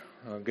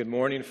Good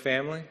morning,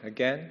 family.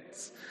 Again,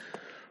 it's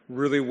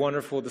really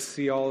wonderful to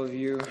see all of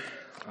you.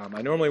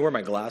 I normally wear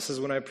my glasses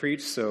when I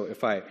preach, so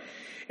if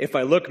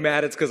I look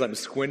mad, it's because I'm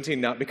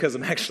squinting, not because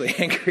I'm actually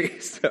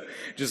angry. So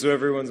just so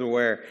everyone's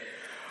aware.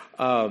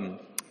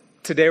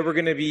 Today we're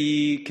going to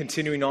be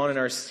continuing on in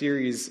our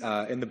series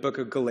in the book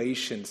of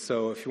Galatians.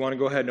 So if you want to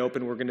go ahead and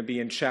open, we're going to be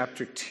in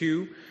chapter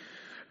 2.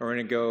 We're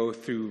going to go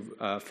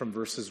through from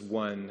verses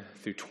 1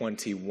 through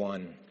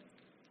 21.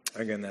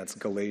 Again, that's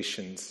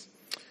Galatians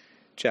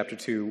chapter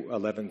 2,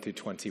 11 through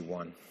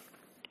 21.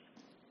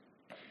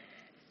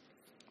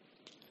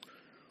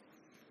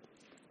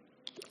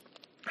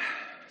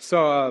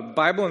 So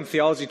Bible and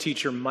theology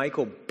teacher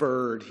Michael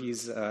Bird,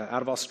 he's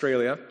out of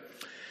Australia.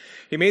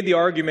 He made the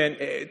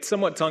argument, it's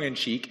somewhat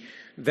tongue-in-cheek,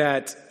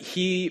 that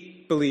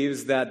he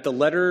believes that the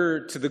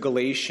letter to the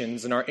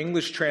Galatians in our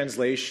English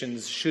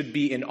translations should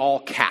be in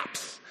all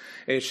caps.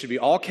 It should be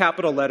all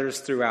capital letters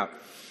throughout.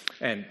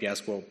 And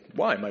yes, well,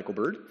 why, Michael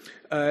Bird?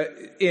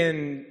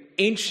 In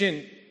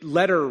ancient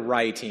letter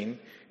writing,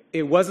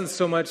 it wasn't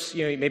so much,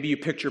 maybe you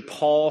picture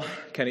Paul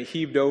kind of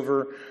heaved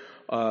over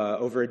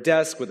a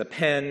desk with a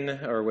pen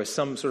or with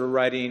some sort of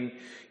writing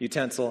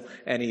utensil,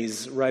 and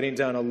he's writing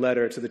down a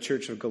letter to the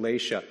church of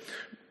Galatia.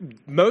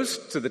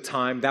 Most of the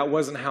time, that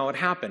wasn't how it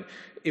happened.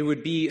 It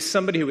would be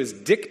somebody who was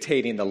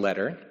dictating the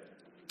letter,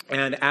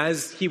 and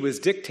as he was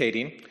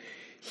dictating,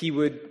 he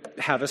would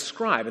have a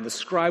scribe, and the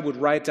scribe would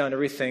write down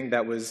everything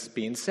that was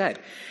being said.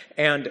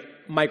 And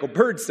Michael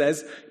Bird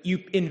says,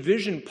 you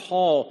envision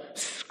Paul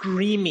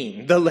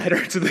screaming the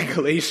letter to the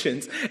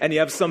Galatians, and you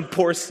have some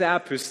poor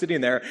sap who's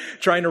sitting there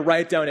trying to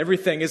write down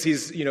everything as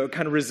he's,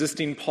 kind of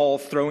resisting Paul,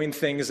 throwing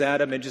things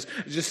at him, and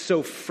just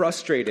so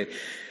frustrated.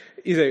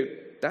 You say,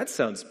 that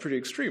sounds pretty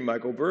extreme,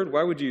 Michael Bird.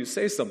 Why would you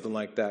say something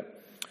like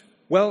that?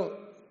 Well,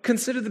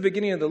 consider the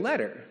beginning of the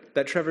letter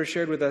that Trevor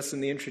shared with us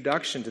in the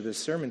introduction to this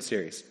sermon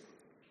series.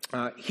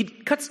 He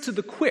cuts to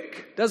the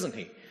quick, doesn't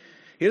he?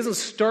 He doesn't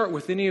start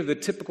with any of the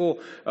typical,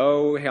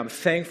 hey, I'm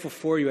thankful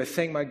for you, I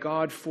thank my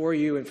God for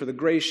you and for the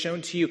grace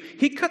shown to you.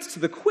 He cuts to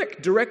the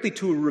quick, directly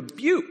to a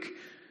rebuke.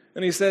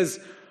 And he says,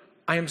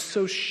 I am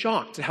so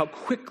shocked at how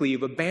quickly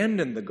you've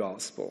abandoned the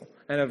gospel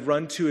and have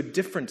run to a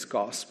different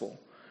gospel.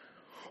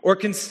 Or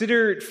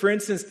consider, for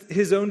instance,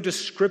 his own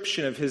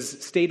description of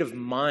his state of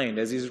mind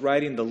as he's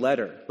writing the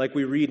letter, like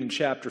we read in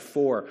chapter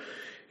 4.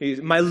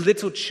 My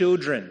little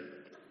children,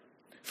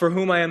 for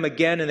whom I am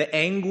again in the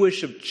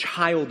anguish of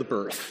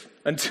childbirth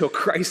until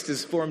Christ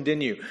is formed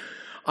in you.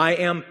 I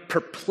am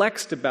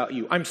perplexed about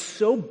you. I'm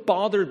so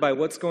bothered by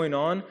what's going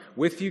on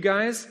with you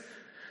guys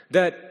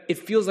that it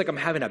feels like I'm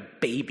having a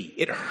baby.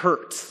 It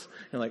hurts.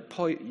 And like,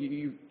 Paul,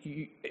 you,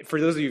 for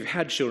those of you who've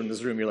had children in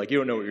this room, you're like, you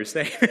don't know what you're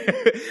saying.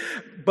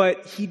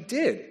 But he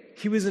did.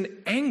 He was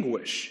in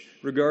anguish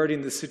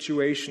regarding the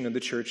situation of the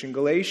church in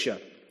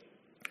Galatia.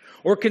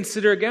 Or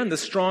consider again the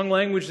strong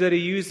language that he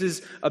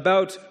uses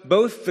about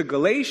both the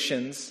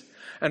Galatians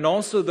and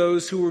also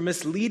those who were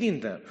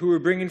misleading them, who were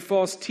bringing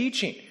false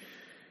teaching.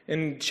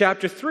 In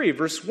chapter 3,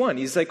 verse 1,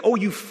 he's like, oh,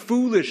 you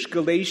foolish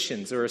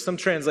Galatians, or some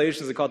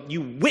translations are called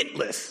you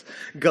witless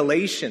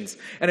Galatians.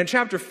 And in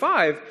chapter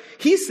 5,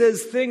 he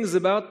says things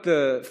about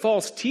the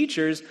false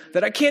teachers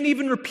that I can't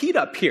even repeat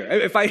up here.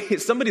 I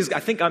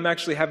think I'm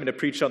actually having to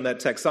preach on that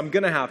text, so I'm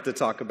going to have to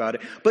talk about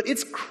it. But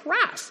it's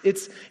crass,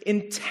 it's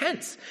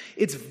intense,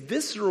 it's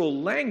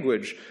visceral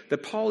language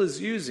that Paul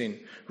is using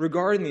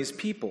regarding these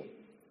people.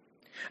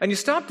 And you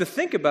stop to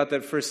think about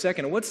that for a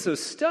second, and what's so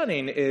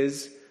stunning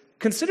is,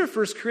 consider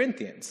 1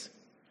 Corinthians.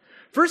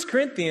 1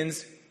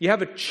 Corinthians, you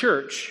have a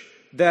church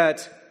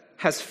that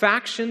has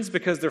factions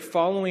because they're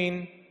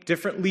following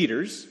different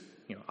leaders.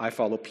 I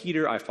follow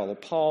Peter, I follow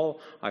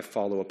Paul, I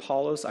follow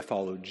Apollos, I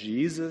follow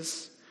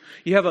Jesus.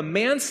 You have a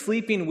man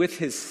sleeping with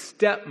his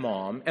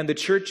stepmom, and the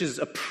church is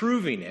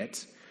approving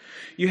it.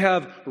 You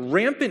have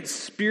rampant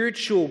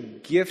spiritual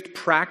gift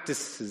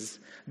practices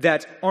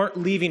that aren't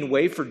leaving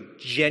way for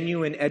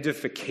genuine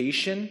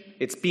edification.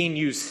 It's being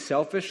used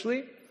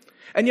selfishly.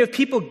 And you have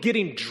people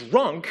getting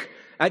drunk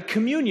at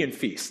communion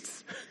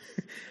feasts.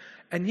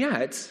 And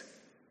yet,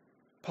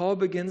 Paul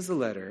begins the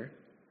letter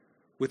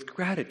with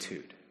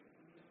gratitude,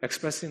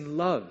 expressing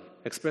love,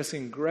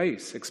 expressing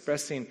grace,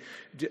 expressing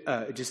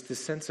just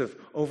this sense of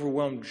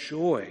overwhelmed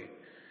joy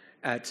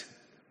at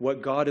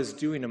what God is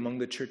doing among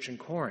the church in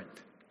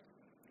Corinth.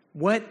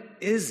 What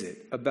is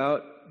it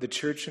about the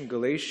church in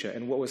Galatia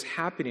and what was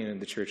happening in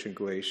the church in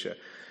Galatia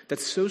that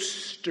so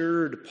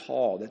stirred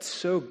Paul, that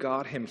so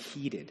got him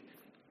heated?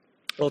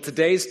 Well,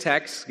 today's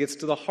text gets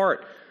to the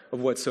heart of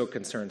what so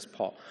concerns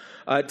Paul.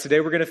 Today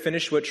we're going to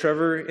finish what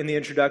Trevor in the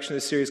introduction to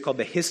the series called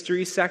the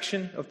history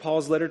section of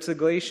Paul's letter to the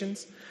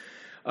Galatians,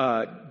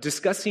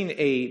 discussing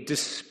a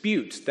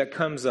dispute that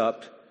comes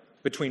up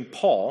between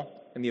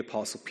Paul and the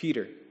Apostle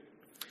Peter.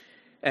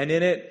 And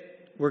in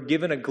it, we're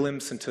given a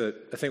glimpse into,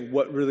 I think,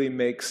 what really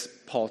makes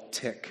Paul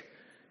tick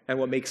and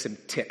what makes him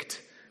ticked,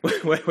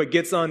 what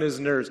gets on his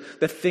nerves,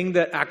 the thing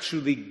that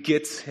actually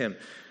gets him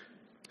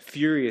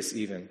furious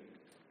even.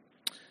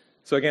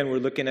 So again, we're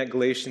looking at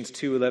Galatians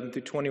 2, 11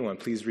 through 21.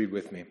 Please read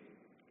with me.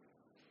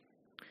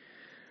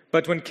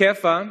 But when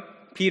Kepha,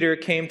 Peter,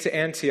 came to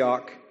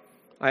Antioch,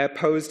 I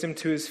opposed him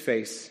to his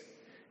face,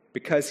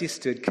 because he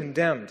stood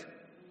condemned.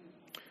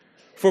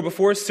 For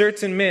before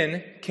certain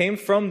men came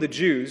from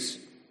James,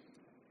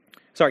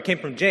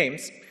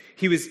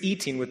 he was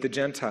eating with the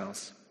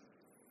Gentiles.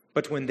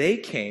 But when they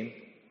came,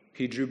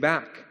 he drew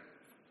back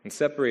and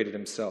separated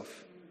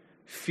himself,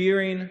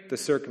 fearing the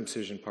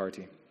circumcision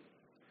party.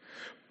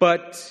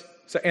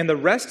 And the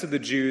rest of the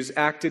Jews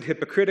acted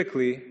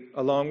hypocritically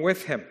along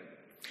with him,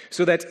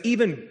 so that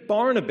even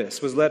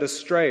Barnabas was led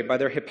astray by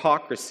their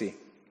hypocrisy.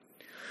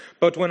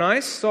 But when I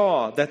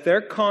saw that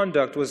their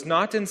conduct was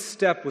not in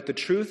step with the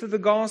truth of the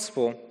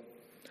gospel,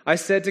 I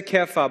said to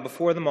Kepha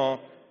before them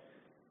all,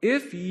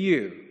 if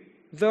you,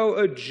 though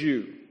a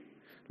Jew,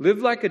 live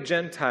like a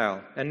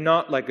Gentile and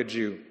not like a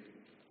Jew,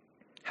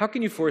 how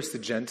can you force the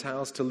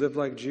Gentiles to live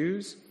like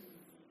Jews?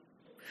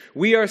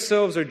 We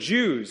ourselves are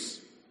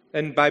Jews,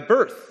 and by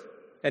birth,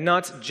 and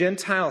not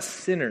Gentile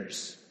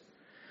sinners.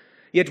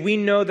 Yet we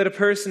know that a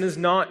person is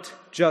not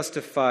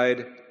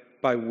justified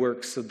by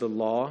works of the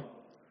law,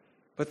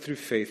 but through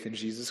faith in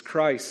Jesus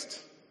Christ.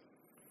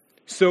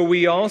 So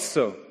we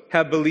also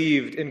have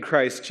believed in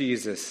Christ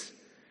Jesus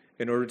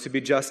in order to be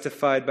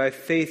justified by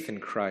faith in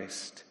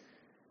Christ,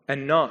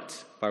 and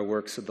not by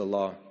works of the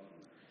law.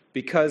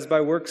 Because by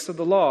works of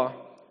the law,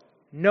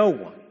 no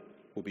one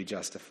will be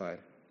justified.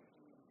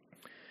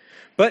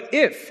 But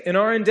if, in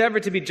our endeavor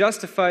to be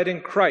justified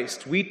in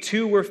Christ, we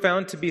too were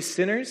found to be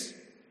sinners,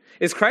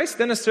 is Christ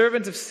then a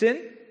servant of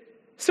sin?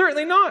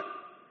 Certainly not.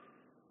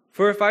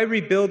 For if I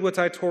rebuild what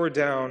I tore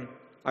down,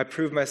 I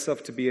prove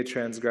myself to be a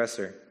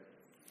transgressor.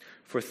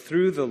 For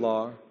through the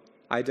law,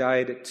 I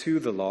died to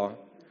the law,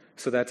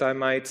 so that I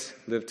might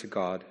live to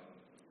God.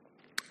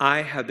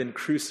 I have been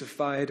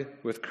crucified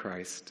with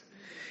Christ.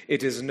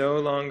 It is no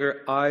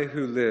longer I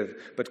who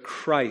live, but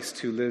Christ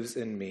who lives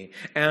in me.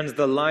 And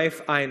the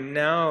life I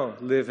now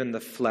live in the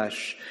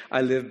flesh,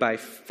 I live by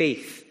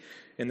faith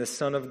in the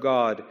Son of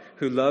God,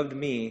 who loved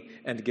me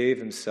and gave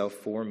himself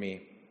for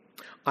me.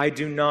 I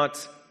do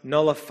not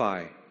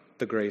nullify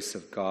the grace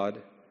of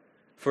God,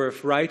 for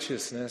if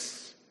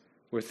righteousness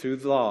were through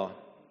the law,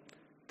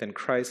 then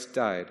Christ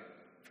died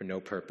for no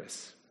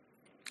purpose.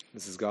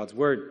 This is God's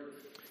word.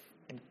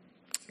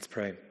 Let's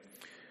pray.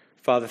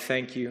 Father,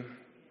 thank you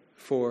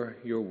for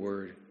your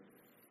word.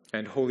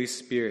 And Holy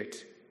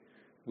Spirit,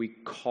 we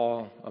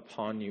call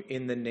upon you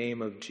in the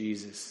name of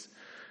Jesus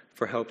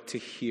for help to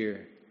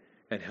hear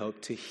and help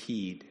to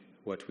heed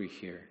what we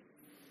hear.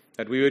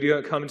 That we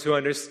would come to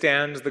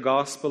understand the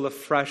gospel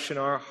afresh in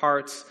our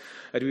hearts.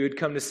 That we would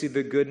come to see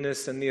the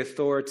goodness and the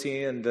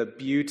authority and the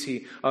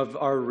beauty of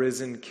our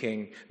risen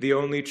King, the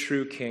only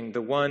true King,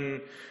 the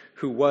one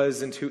who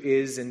was and who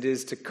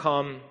is to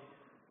come,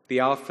 the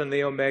Alpha and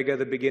the Omega,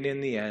 the beginning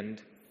and the end.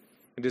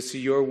 And to see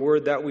your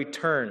word that we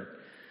turn.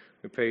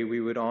 We pray we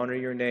would honor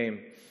your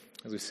name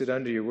as we sit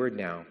under your word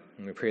now.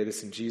 And we pray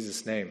this in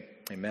Jesus' name.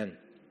 Amen.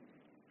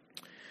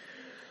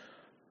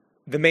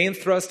 The main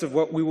thrust of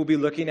what we will be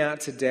looking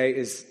at today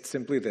is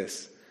simply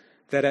this,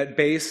 that at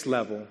base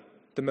level,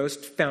 the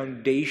most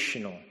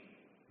foundational,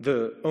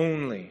 the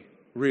only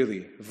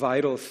really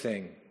vital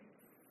thing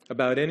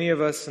about any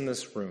of us in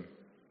this room,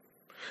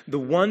 the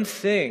one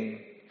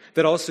thing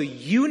that also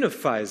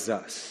unifies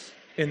us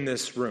in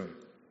this room,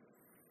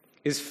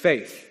 is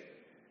faith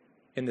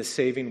in the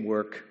saving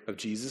work of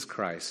Jesus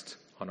Christ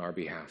on our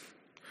behalf.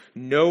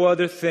 No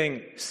other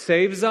thing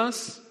saves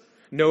us.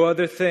 No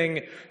other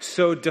thing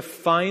so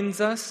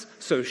defines us,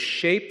 so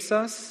shapes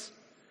us,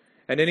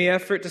 and any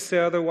effort to say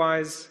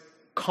otherwise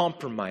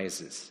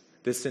compromises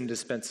this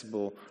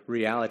indispensable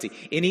reality.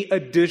 Any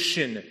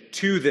addition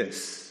to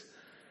this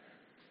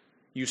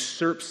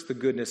usurps the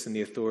goodness and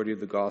the authority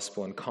of the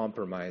gospel and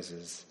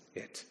compromises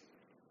it.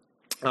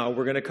 We're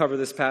going to cover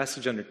this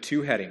passage under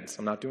two headings.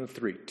 I'm not doing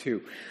three,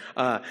 two.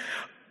 A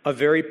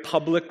very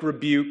public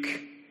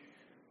rebuke,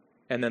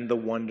 and then the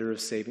wonder of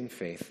saving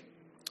faith.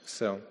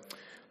 So,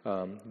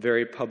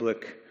 very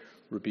public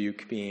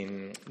rebuke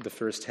being the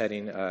first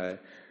heading,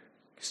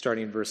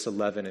 starting verse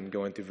 11 and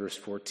going through verse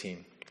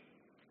 14.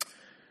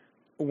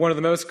 One of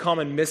the most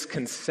common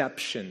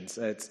misconceptions,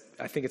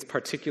 I think it's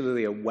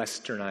particularly a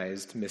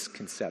westernized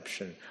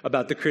misconception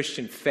about the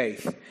Christian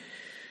faith,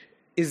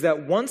 is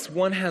that once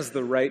one has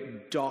the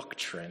right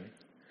doctrine,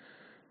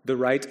 the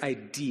right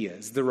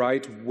ideas, the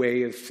right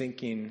way of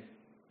thinking,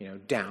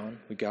 down,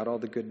 we got all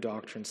the good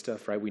doctrine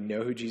stuff, right? We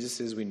know who Jesus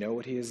is, we know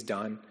what he has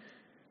done.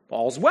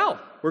 All's well,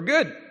 we're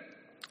good.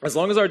 As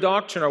long as our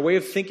doctrine, our way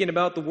of thinking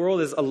about the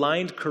world is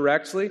aligned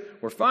correctly,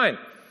 we're fine.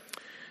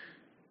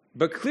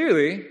 But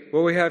clearly,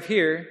 what we have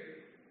here,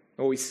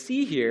 what we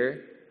see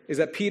here, is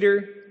that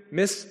Peter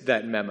missed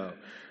that memo.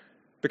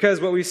 Because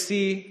what we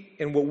see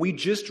in what we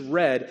just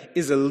read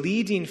is a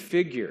leading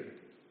figure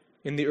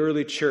in the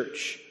early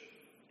church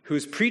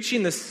who's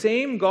preaching the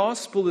same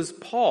gospel as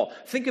Paul.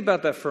 Think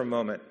about that for a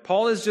moment.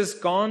 Paul has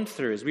just gone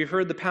through, as we've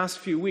heard the past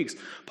few weeks,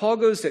 Paul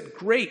goes at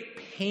great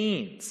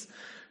pains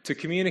to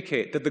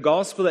communicate that the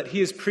gospel that he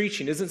is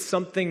preaching isn't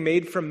something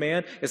made from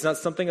man. It's not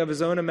something of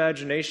his own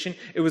imagination.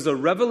 It was a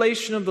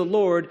revelation of the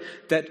Lord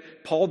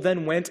that Paul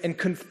then went and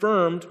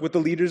confirmed with the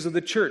leaders of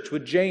the church,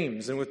 with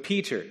James and with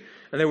Peter.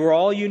 And they were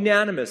all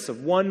unanimous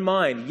of one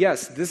mind.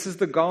 Yes, this is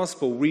the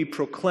gospel we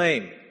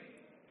proclaim.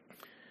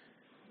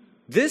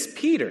 This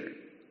Peter,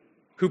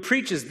 who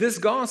preaches this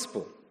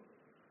gospel,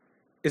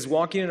 is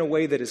walking in a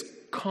way that is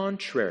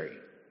contrary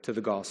to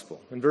the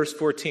gospel. In verse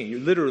 14, you're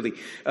literally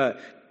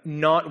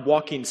not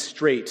walking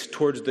straight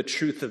towards the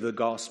truth of the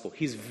gospel.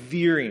 He's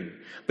veering,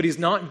 but he's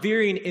not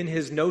veering in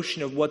his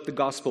notion of what the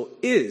gospel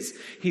is.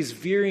 He's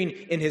veering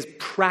in his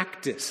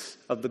practice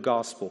of the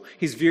gospel.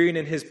 He's veering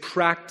in his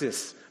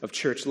practice of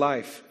church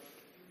life.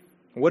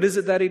 What is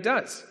it that he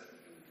does?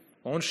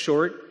 Well, in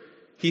short,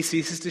 he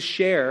ceases to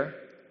share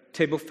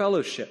table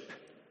fellowship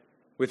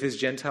with his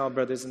Gentile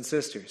brothers and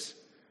sisters.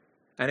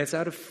 And it's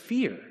out of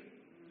fear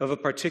of a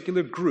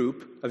particular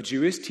group of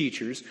Jewish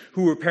teachers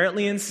who were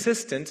apparently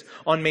insistent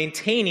on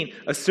maintaining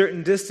a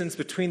certain distance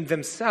between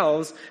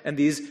themselves and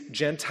these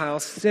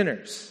Gentile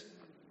sinners.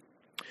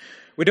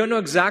 We don't know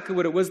exactly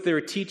what it was they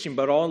were teaching,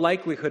 but all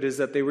likelihood is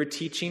that they were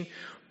teaching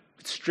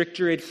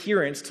stricter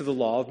adherence to the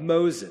law of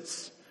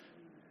Moses.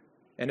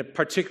 And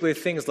particularly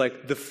things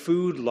like the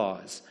food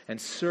laws and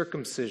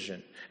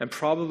circumcision, and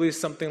probably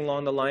something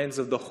along the lines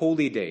of the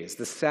holy days,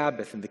 the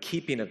Sabbath, and the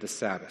keeping of the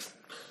Sabbath.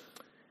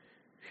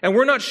 And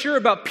we're not sure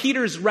about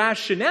Peter's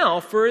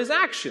rationale for his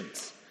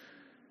actions.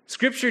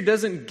 Scripture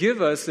doesn't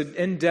give us an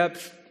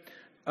in-depth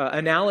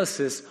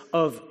analysis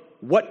of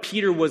what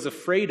Peter was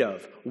afraid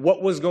of,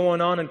 what was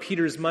going on in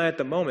Peter's mind at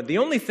the moment. The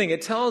only thing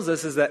it tells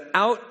us is that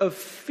out of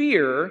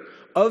fear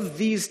of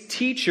these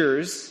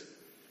teachers,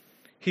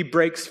 he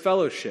breaks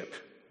fellowship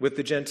with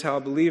the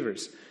Gentile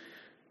believers.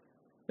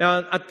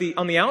 Now,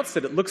 on the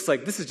outset, it looks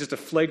like this is just a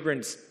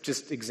flagrant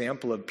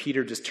example of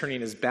Peter just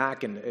turning his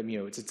back, and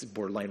it's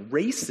borderline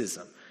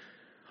racism.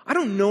 I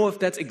don't know if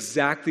that's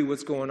exactly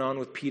what's going on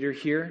with Peter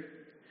here,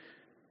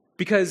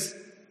 because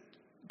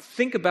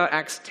think about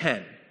Acts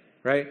 10,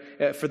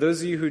 right? For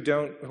those of you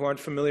who aren't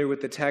familiar with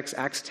the text,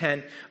 Acts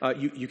 10,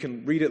 you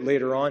can read it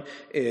later on.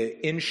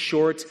 In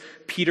short,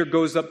 Peter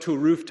goes up to a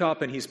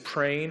rooftop and he's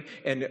praying,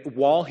 and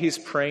while he's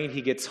praying,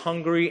 he gets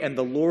hungry, and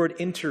the Lord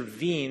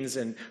intervenes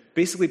and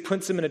basically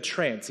puts him in a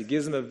trance. He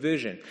gives him a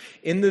vision.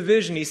 In the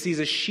vision, he sees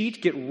a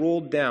sheet get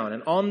rolled down,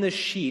 and on this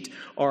sheet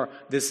are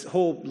this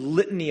whole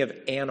litany of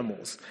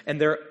animals,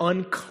 and they're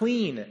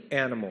unclean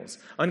animals,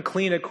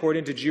 unclean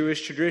according to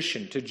Jewish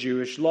tradition, to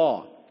Jewish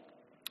law.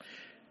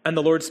 And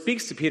the Lord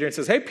speaks to Peter and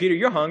says, "Hey, Peter,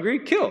 you're hungry.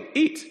 Kill,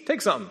 eat,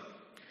 take something."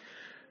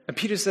 And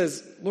Peter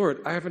says,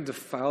 "Lord, I haven't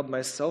defiled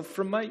myself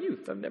from my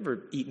youth. I've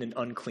never eaten an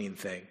unclean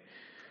thing."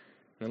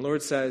 And the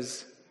Lord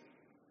says,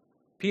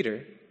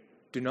 "Peter,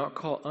 do not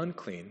call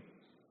unclean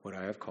what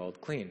I have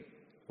called clean,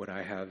 what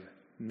I have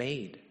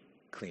made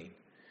clean."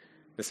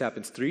 This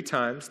happens 3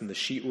 times, and the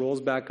sheet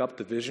rolls back up.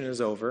 The vision is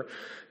over.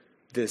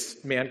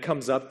 This man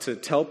comes up to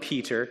tell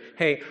Peter,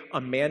 "Hey, a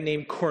man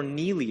named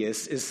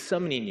Cornelius is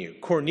summoning you."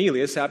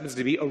 Cornelius happens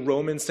to be a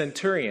Roman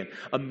centurion,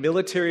 a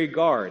military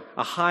guard,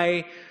 a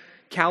high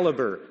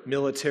caliber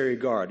military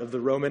guard of the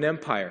Roman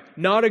Empire.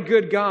 Not a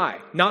good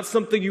guy, not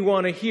something you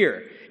want to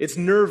hear. It's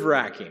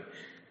nerve-wracking.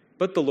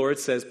 But the Lord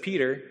says,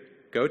 "Peter,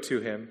 go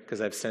to him,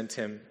 because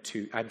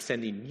I'm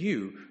sending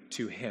you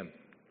to him."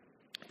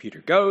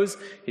 Peter goes,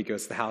 he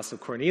goes to the house of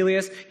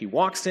Cornelius, he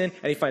walks in,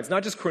 and he finds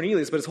not just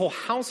Cornelius, but his whole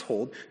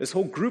household, this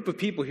whole group of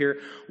people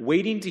here,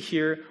 waiting to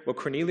hear what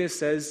Cornelius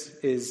says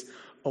is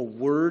a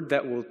word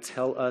that will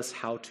tell us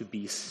how to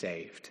be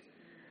saved.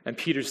 And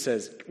Peter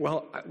says,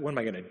 "Well, what am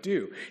I going to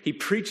do?" He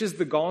preaches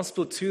the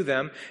gospel to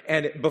them,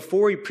 and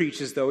before he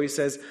preaches, though, he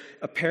says,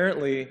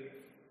 "Apparently,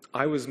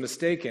 I was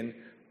mistaken.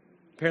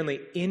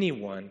 Apparently,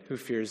 anyone who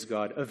fears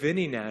God, of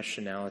any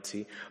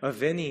nationality,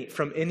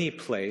 from any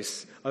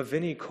place, of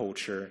any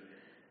culture,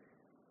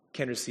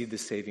 can receive the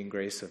saving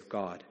grace of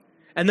God."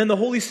 And then the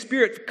Holy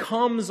Spirit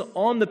comes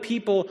on the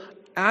people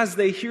as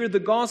they hear the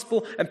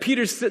gospel, and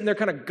Peter's sitting there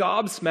kind of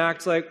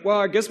gobsmacked, like, "Well,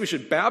 I guess we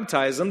should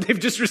baptize them. They've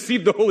just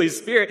received the Holy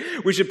Spirit.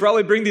 We should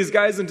probably bring these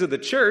guys into the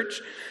church."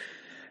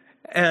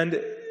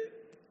 And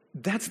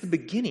that's the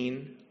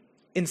beginning,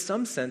 in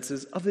some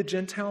senses, of the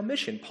Gentile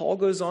mission. Paul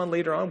goes on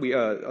later on.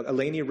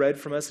 Eleni read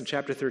from us in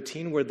chapter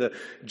 13 where the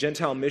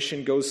Gentile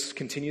mission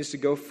continues to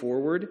go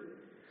forward.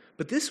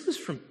 But this was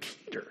from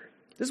Peter.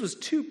 This was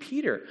to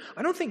Peter.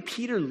 I don't think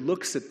Peter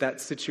looks at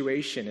that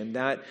situation and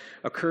that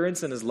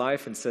occurrence in his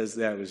life and says,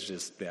 "That was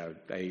just, I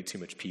ate too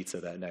much pizza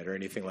that night," or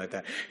anything like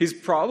that. He's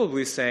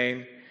probably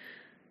saying,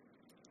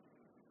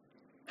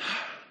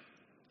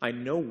 "I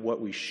know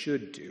what we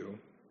should do.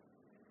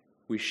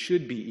 We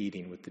should be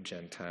eating with the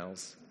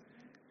Gentiles.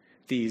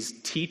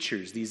 These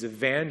teachers, these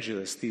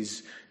evangelists,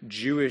 these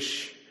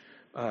Jewish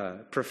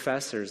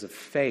professors of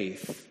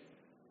faith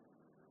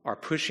are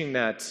pushing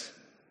that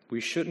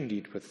we shouldn't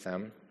eat with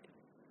them.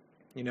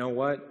 You know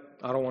what?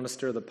 I don't want to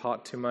stir the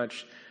pot too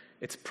much.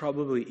 It's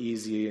probably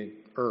easier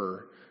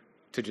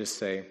to just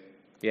say,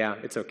 yeah,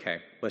 it's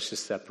okay. Let's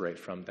just separate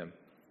from them."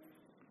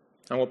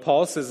 And what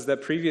Paul says is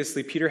that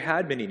previously Peter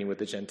had been eating with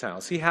the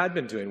Gentiles. He had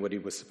been doing what he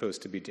was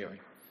supposed to be doing.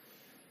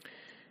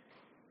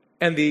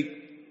 And the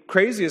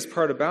craziest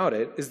part about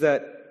it is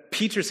that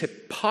Peter's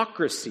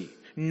hypocrisy,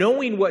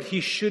 knowing what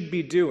he should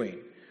be doing,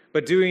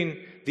 but doing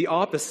the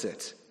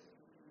opposite,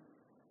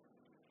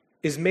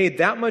 is made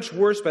that much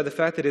worse by the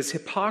fact that his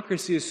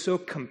hypocrisy is so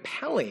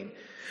compelling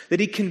that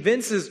he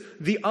convinces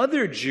the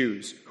other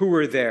Jews who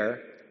were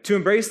there to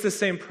embrace the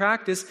same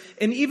practice,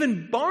 and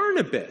even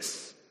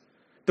Barnabas,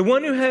 the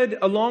one who had,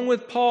 along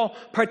with Paul,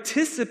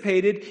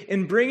 participated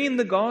in bringing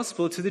the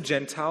gospel to the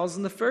Gentiles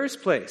in the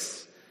first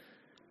place.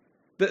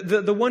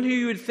 The one who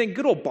you would think,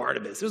 good old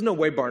Barnabas, there's no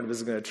way Barnabas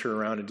is going to turn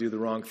around and do the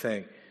wrong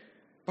thing.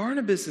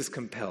 Barnabas is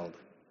compelled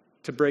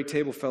to break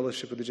table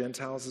fellowship with the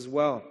Gentiles as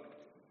well.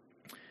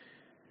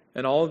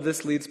 And all of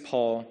this leads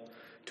Paul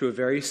to a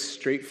very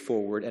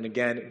straightforward and,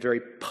 again, very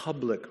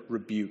public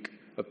rebuke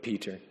of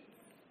Peter.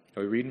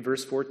 We read in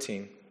verse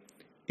 14,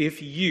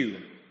 "If you,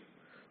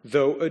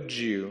 though a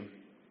Jew,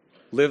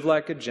 live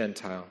like a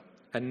Gentile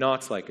and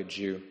not like a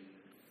Jew,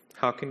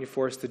 how can you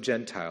force the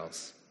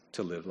Gentiles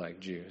to live like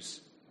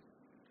Jews?"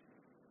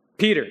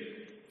 Peter,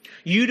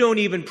 you don't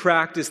even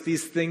practice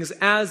these things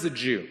as a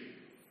Jew.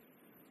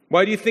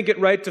 Why do you think it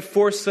right to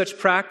force such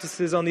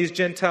practices on these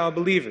Gentile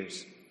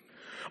believers?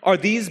 Are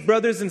these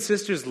brothers and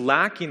sisters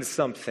lacking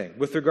something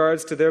with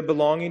regards to their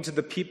belonging to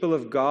the people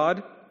of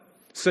God,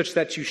 such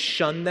that you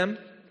shun them?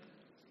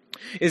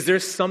 Is there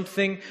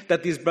something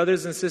that these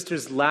brothers and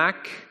sisters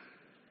lack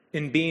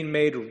in being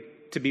made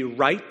to be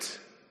right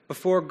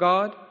before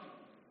God?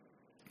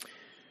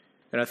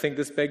 And I think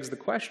this begs the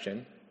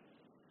question,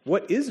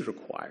 what is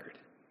required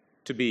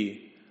to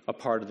be a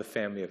part of the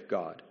family of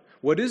God?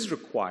 What is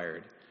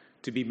required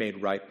to be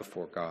made right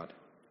before God?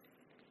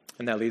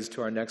 And that leads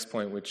to our next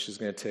point, which is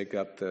going to take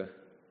up the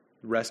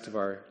rest of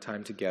our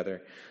time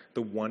together,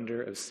 the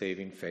wonder of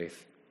saving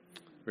faith,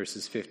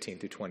 verses 15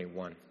 through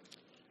 21.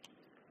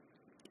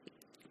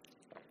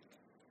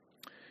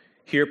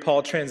 Here,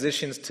 Paul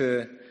transitions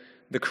to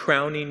the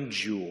crowning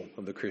jewel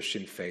of the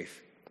Christian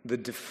faith, the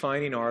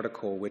defining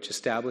article which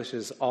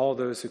establishes all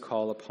those who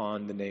call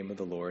upon the name of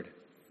the Lord,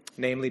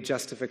 namely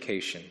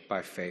justification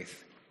by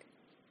faith.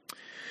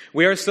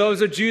 We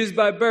ourselves are Jews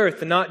by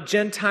birth and not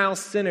Gentile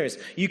sinners.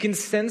 You can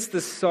sense the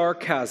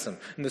sarcasm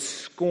and the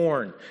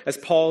scorn as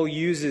Paul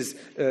uses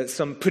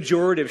some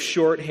pejorative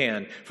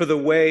shorthand for the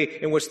way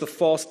in which the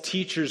false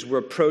teachers were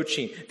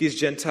approaching these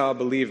Gentile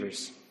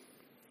believers,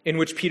 in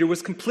which Peter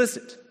was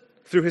complicit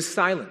through his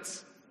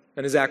silence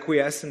and his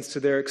acquiescence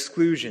to their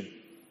exclusion.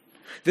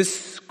 This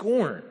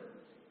scorn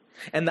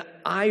and the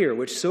ire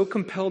which so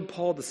compelled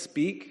Paul to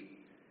speak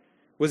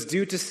was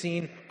due to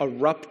seeing a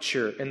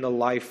rupture in the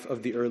life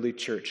of the early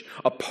church,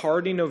 a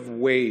parting of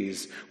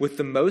ways with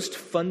the most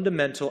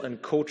fundamental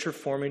and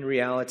culture-forming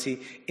reality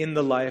in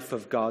the life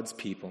of God's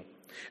people.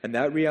 And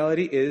that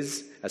reality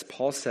is, as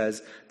Paul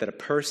says, that a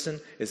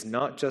person is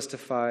not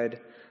justified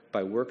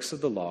by works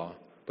of the law,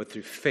 but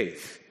through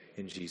faith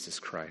in Jesus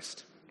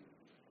Christ.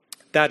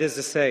 That is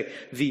to say,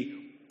 the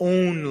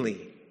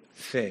only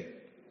thing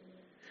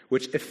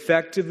which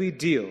effectively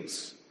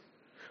deals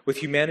with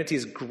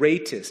humanity's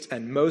greatest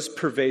and most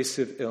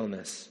pervasive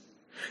illness,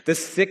 the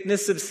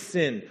sickness of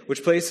sin,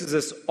 which places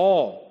us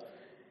all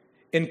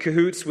in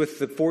cahoots with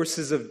the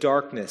forces of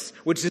darkness,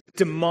 which is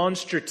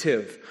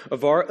demonstrative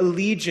of our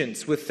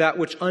allegiance with that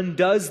which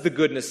undoes the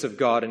goodness of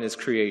God and His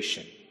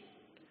creation,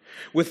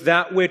 with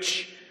that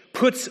which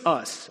puts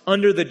us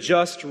under the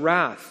just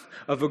wrath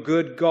of a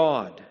good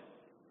God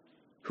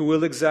who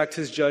will exact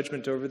His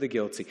judgment over the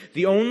guilty.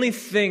 The only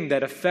thing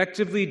that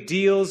effectively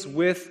deals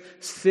with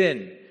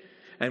sin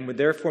and would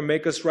therefore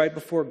make us right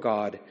before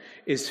God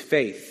is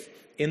faith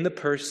in the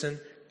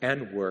person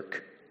and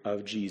work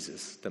of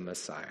Jesus, the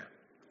Messiah.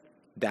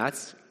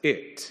 That's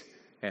it,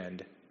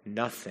 and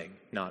nothing,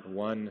 not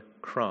one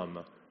crumb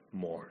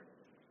more.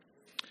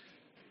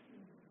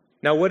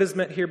 Now, what is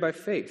meant here by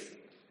faith?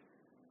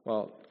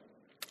 Well,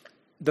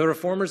 the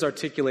Reformers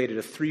articulated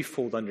a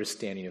threefold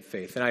understanding of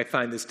faith, and I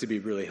find this to be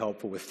really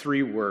helpful with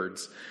three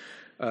words.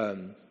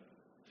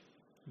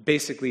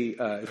 Basically,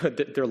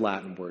 they're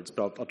Latin words,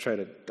 but I'll try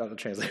to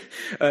translate.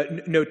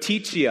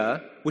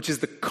 Notitia, which is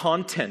the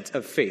content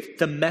of faith,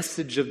 the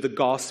message of the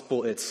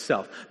gospel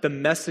itself, the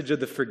message of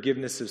the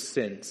forgiveness of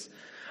sins.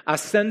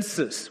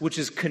 Assensus, which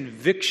is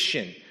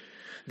conviction,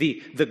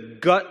 the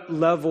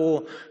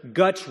gut-level,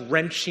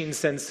 gut-wrenching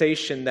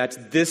sensation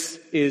that this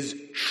is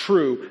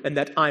true and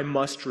that I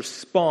must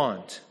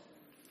respond.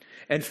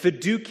 And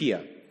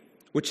fiducia,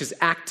 which is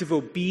active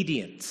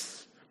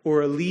obedience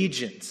or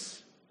allegiance.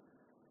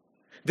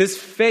 This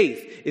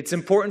faith, it's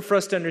important for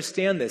us to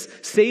understand this.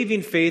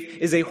 Saving faith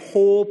is a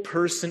whole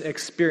person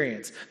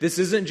experience. This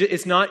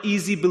it's not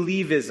easy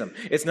believism.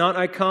 It's not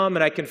I come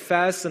and I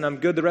confess and I'm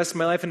good the rest of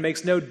my life and it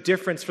makes no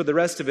difference for the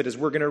rest of it, as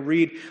we're going to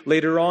read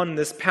later on in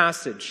this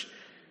passage.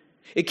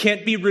 It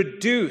can't be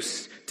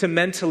reduced to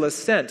mental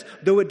assent,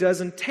 though it does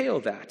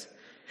entail that.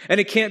 And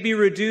it can't be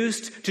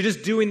reduced to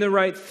just doing the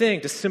right thing,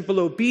 to simple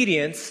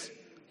obedience,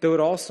 though it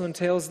also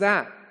entails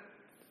that.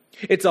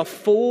 It's a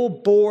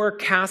full-bore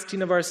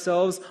casting of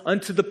ourselves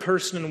unto the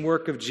person and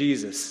work of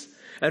Jesus.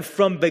 And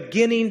from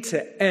beginning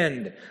to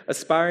end,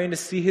 aspiring to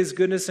see his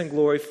goodness and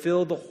glory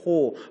fill the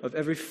whole of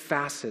every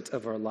facet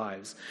of our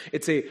lives.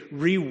 It's a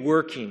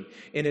reworking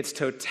in its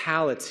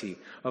totality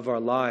of our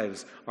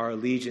lives, our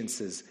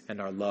allegiances,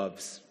 and our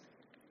loves.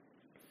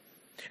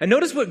 And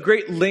notice what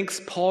great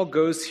lengths Paul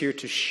goes here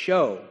to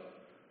show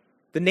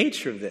the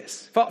nature of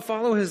this.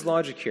 Follow his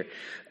logic here.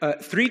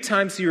 3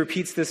 times he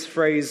repeats this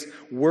phrase,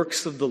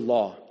 works of the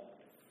law.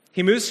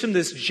 He moves from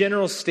this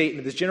general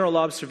statement, this general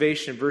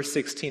observation in verse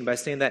 16 by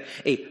saying that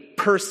a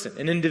person,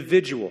 an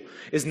individual,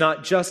 is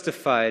not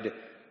justified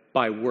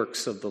by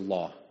works of the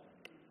law.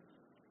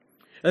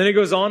 And then he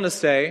goes on to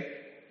say,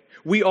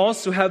 we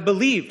also have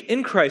believed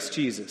in Christ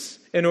Jesus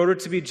in order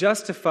to be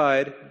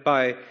justified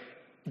by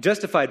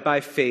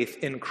faith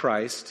in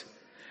Christ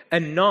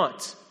and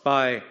not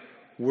by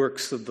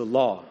works of the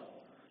law.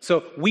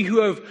 So we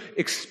who have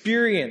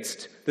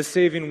experienced the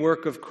saving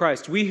work of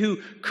Christ, we who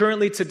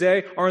currently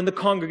today are in the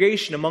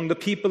congregation among the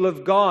people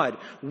of God,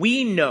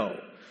 we know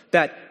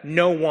that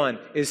no one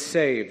is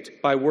saved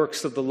by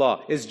works of the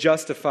law, is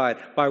justified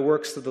by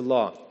works of the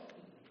law.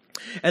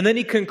 And then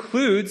he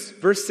concludes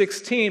verse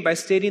 16 by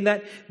stating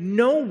that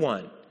no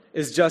one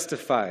is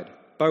justified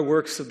by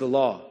works of the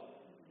law.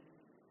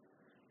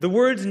 The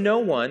words no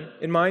one,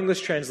 in my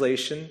English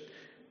translation,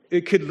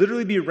 it could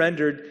literally be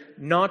rendered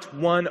not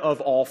one of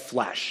all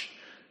flesh.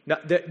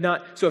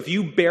 So if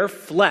you bear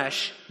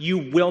flesh, you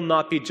will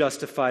not be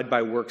justified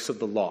by works of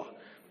the law.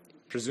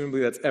 Presumably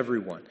that's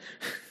everyone.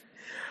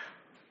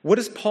 What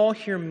does Paul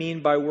here mean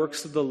by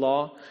works of the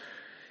law?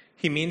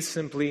 He means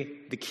simply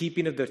the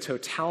keeping of the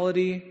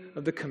totality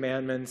of the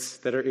commandments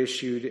that are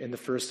issued in the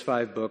first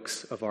 5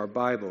 books of our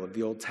Bible, of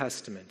the Old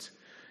Testament,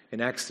 in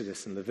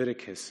Exodus and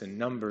Leviticus and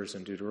Numbers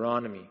and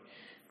Deuteronomy.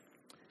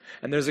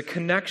 And there's a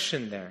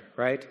connection there,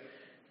 right?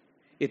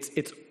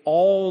 It's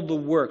all the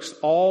works,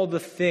 all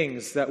the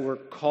things that were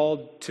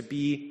called to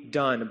be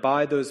done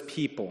by those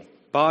people,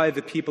 by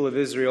the people of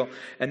Israel,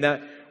 and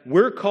that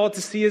we're called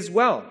to see as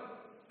well,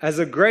 as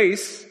a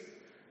grace,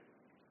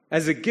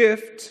 as a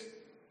gift,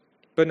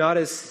 but not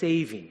as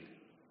saving,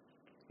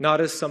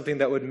 not as something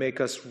that would make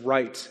us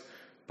right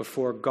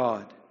before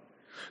God.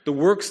 The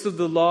works of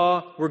the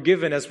law were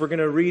given, as we're going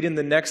to read in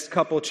the next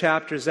couple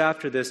chapters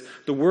after this,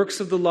 the works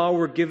of the law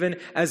were given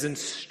as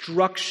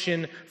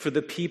instruction for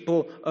the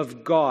people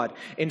of God.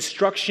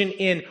 Instruction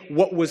in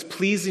what was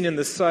pleasing in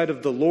the sight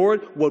of the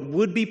Lord, what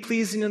would be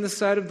pleasing in the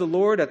sight of the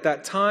Lord at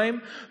that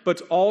time,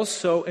 but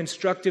also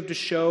instructive to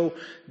show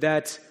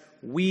that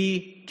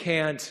we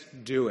can't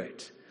do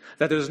it.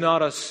 That there's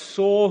not a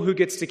soul who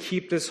gets to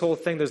keep this whole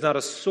thing. There's not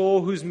a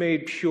soul who's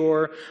made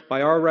pure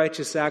by our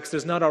righteous acts.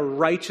 There's not a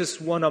righteous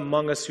one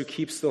among us who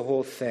keeps the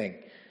whole thing.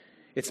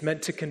 It's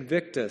meant to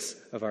convict us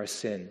of our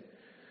sin,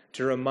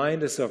 to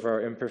remind us of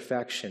our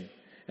imperfection,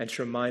 and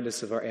to remind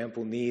us of our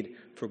ample need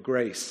for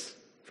grace,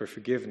 for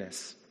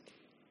forgiveness.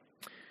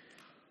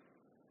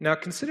 Now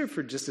consider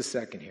for just a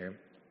second here,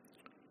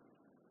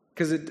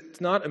 because it's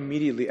not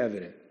immediately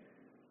evident.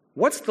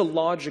 What's the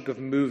logic of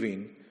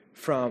moving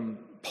from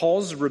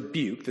Paul's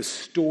rebuke, the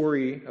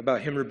story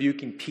about him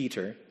rebuking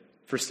Peter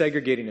for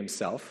segregating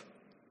himself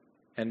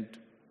and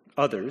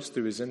others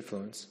through his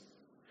influence,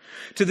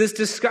 to this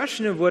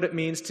discussion of what it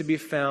means to be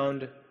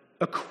found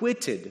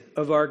acquitted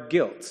of our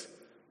guilt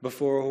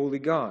before a holy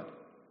God?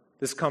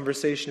 This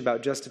conversation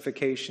about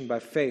justification by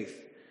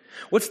faith.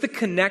 What's the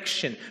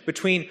connection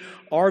between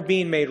our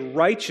being made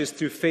righteous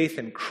through faith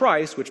in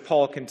Christ, which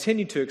Paul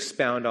continued to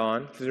expound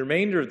on through the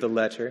remainder of the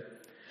letter,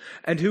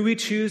 and who we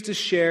choose to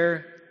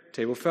share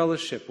table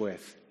fellowship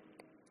with?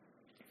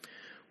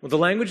 Well, the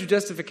language of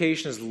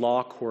justification is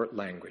law court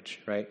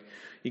language, right?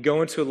 You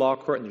go into a law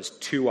court and there's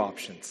 2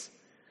 options.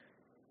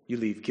 You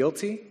leave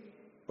guilty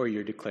or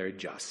you're declared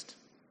just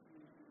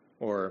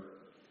or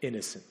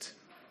innocent.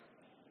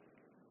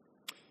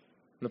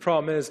 And the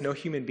problem is no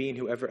human being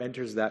who ever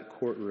enters that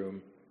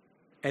courtroom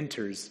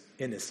enters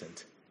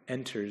innocent,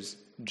 enters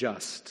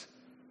just.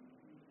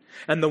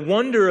 And the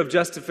wonder of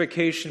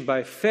justification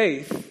by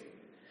faith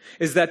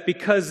is that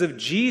because of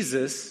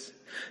Jesus,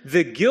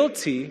 the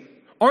guilty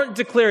aren't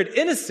declared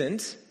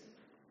innocent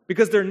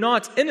because they're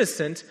not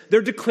innocent.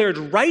 They're declared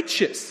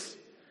righteous.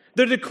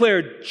 They're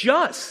declared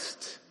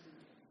just.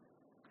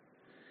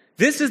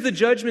 This is the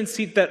judgment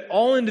seat that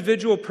all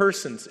individual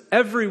persons,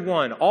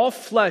 everyone, all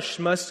flesh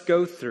must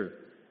go through.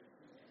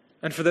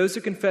 And for those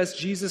who confess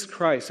Jesus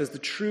Christ as the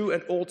true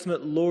and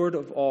ultimate Lord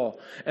of all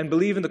and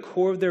believe in the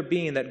core of their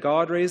being that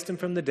God raised him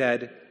from the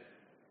dead,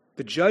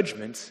 the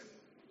judgment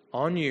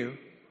on you,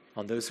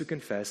 on those who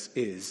confess,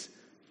 is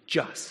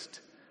just,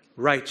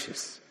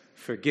 righteous,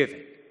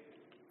 forgiving.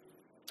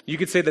 You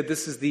could say that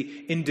this is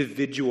the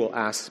individual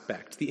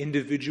aspect, the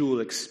individual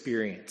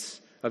experience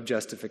of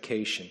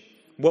justification,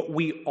 what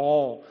we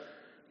all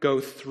go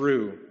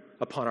through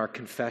upon our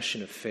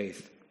confession of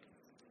faith.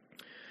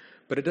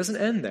 But it doesn't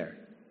end there.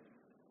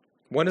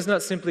 One is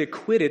not simply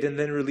acquitted and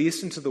then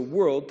released into the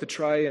world to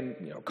try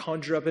and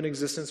conjure up an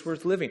existence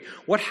worth living.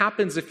 What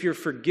happens if you're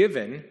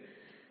forgiven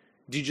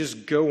Do you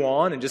just go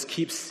on and just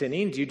keep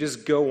sinning? Do you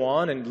just go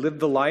on and live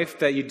the life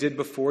that you did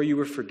before you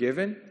were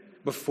forgiven?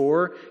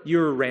 Before you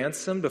were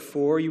ransomed?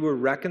 Before you were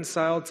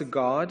reconciled to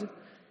God?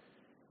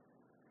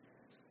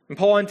 And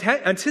Paul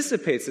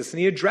anticipates this and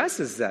he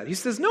addresses that. He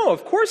says, no,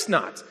 of course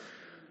not.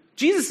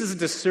 Jesus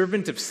isn't a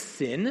servant of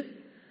sin.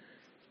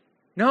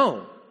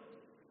 No,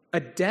 a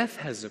death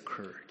has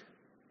occurred.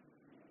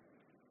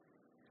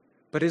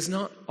 But it's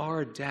not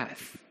our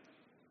death.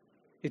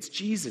 It's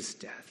Jesus'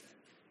 death.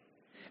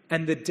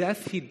 And the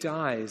death he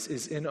dies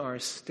is in our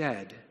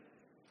stead.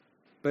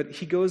 But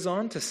he goes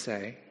on to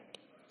say,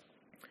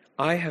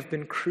 I have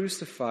been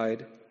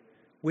crucified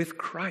with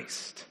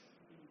Christ.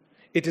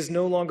 It is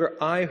no longer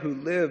I who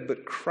live,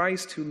 but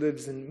Christ who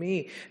lives in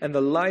me. And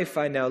the life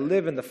I now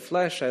live in the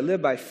flesh, I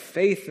live by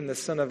faith in the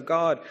Son of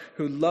God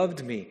who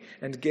loved me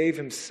and gave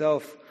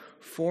himself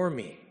for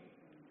me.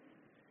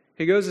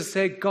 He goes to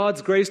say,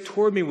 God's grace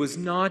toward me was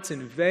not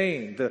in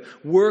vain. The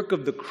work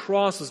of the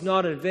cross was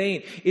not in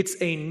vain. It's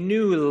a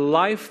new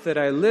life that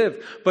I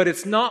live, but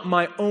it's not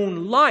my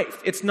own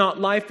life. It's not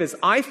life as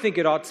I think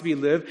it ought to be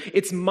lived.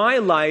 It's my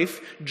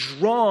life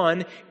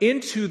drawn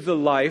into the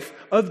life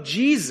of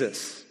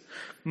Jesus.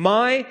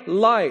 My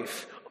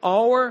life,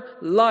 our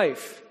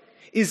life,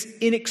 is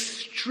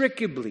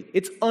inextricably,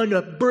 it's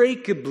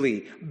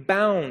unbreakably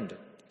bound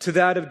to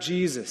that of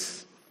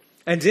Jesus.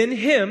 And in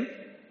him,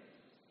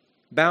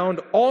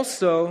 bound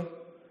also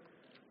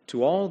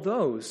to all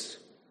those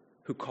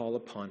who call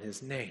upon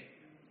his name.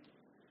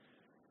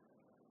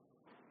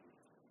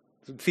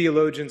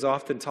 Theologians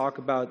often talk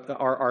about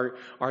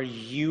our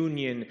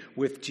union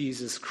with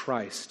Jesus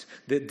Christ,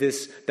 that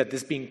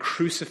this being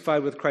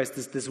crucified with Christ,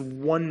 this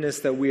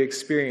oneness that we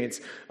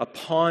experience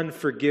upon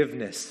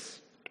forgiveness.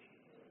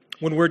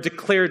 When we're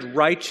declared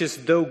righteous,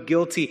 though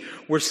guilty,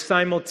 we're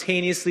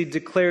simultaneously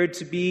declared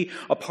to be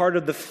a part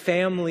of the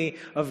family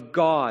of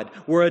God.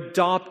 We're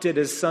adopted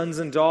as sons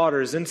and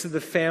daughters into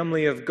the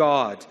family of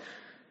God.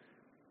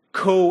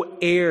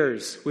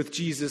 Co-heirs with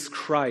Jesus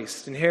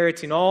Christ,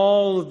 inheriting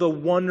all of the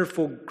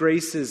wonderful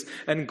graces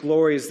and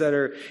glories that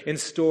are in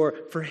store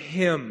for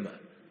him.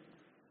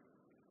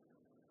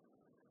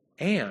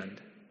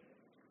 And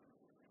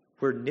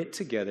we're knit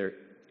together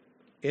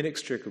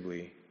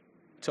inextricably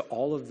to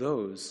all of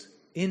those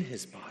in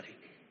his body,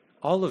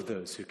 all of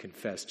those who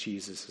confess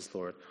Jesus as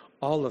Lord,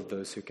 all of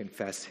those who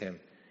confess him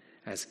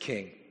as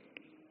King.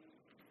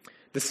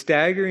 The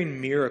staggering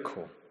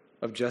miracle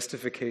of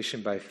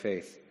justification by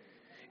faith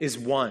is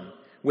one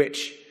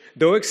which,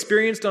 though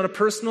experienced on a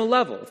personal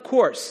level, of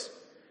course,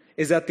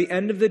 is at the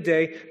end of the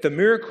day the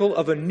miracle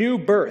of a new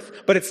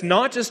birth. But it's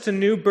not just a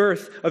new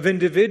birth of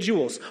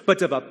individuals,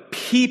 but of a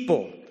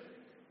people.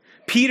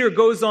 Peter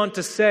goes on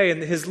to say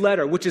in his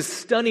letter, which is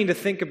stunning to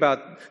think about,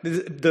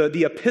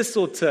 the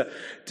epistle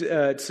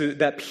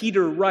that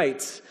Peter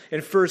writes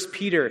in 1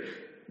 Peter,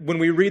 when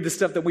we read the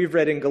stuff that we've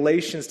read in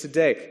Galatians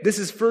today. This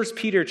is 1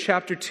 Peter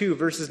chapter 2,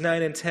 verses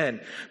 9 and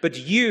 10. But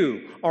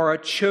you are a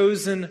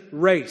chosen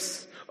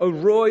race, a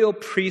royal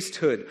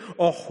priesthood,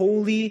 a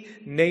holy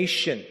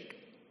nation,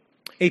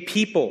 a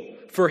people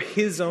for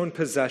his own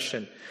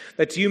possession,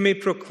 that you may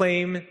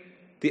proclaim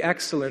the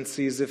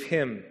excellencies of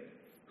him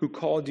who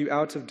called you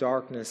out of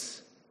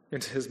darkness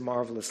into his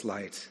marvelous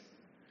light.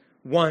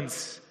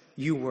 Once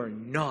you were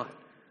not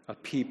a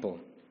people,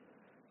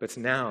 but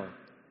now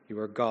you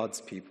are God's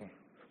people.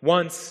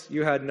 Once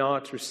you had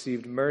not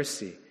received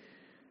mercy,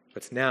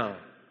 but now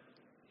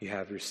you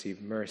have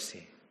received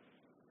mercy.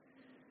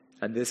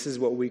 And this is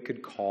what we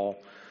could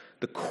call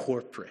the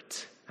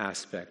corporate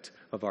aspect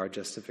of our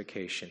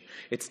justification.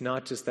 It's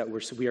not just that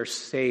we are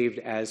saved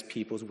as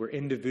peoples, we're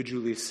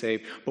individually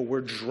saved, but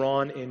we're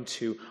drawn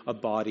into a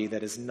body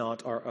that is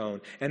not our own.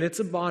 And it's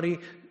a body,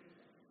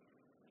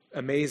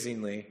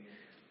 amazingly,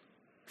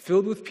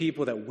 filled with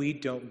people that we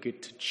don't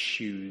get to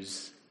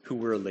choose who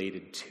we're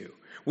related to.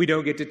 We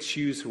don't get to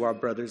choose who our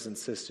brothers and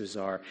sisters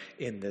are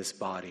in this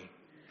body.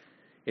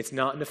 It's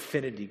not an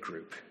affinity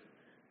group.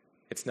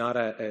 It's not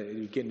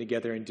a getting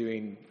together and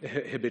doing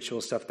habitual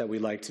stuff that we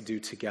like to do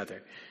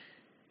together.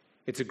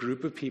 It's a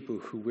group of people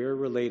who we're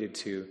related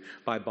to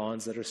by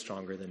bonds that are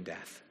stronger than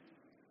death.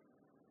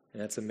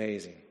 And that's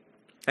amazing.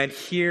 And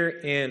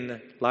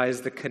herein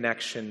lies the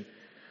connection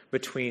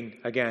between,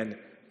 again,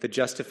 the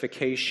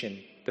justification,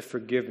 the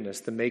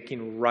forgiveness, the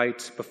making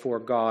right before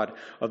God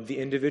of the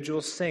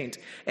individual saint,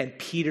 and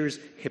Peter's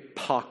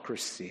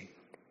hypocrisy.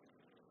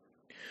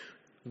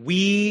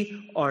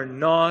 We are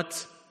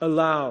not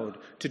allowed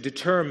to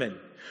determine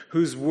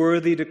who's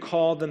worthy to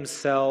call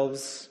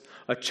themselves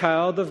a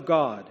child of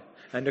God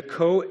and a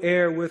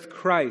co-heir with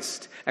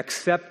Christ,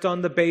 except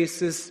on the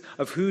basis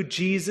of who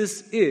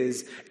Jesus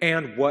is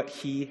and what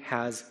he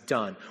has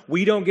done.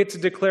 We don't get to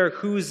declare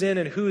who's in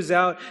and who's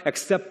out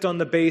except on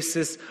the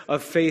basis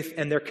of faith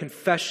and their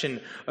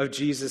confession of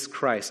Jesus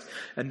Christ.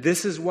 And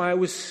this is why it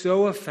was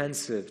so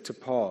offensive to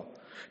Paul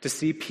to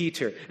see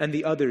Peter and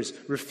the others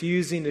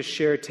refusing to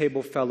share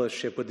table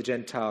fellowship with the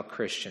Gentile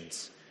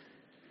Christians.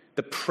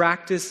 The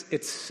practice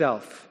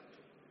itself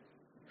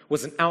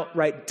was an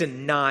outright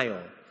denial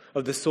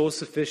of the sole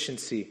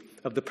sufficiency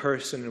of the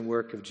person and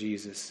work of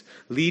Jesus,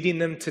 leading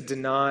them to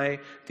deny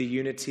the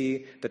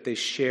unity that they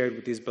shared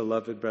with these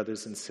beloved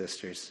brothers and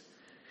sisters.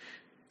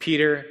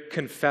 Peter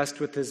confessed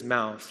with his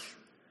mouth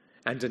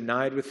and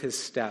denied with his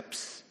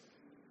steps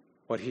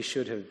what he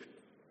should have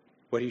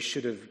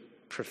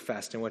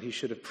professed and what he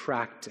should have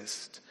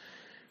practiced.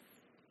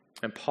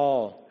 And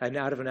Paul, and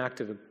out of an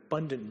act of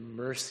abundant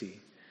mercy,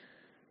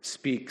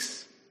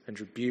 speaks and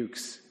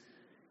rebukes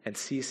and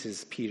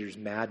ceases Peter's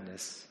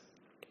madness.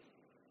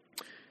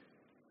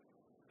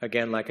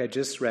 Again, like I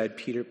just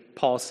read,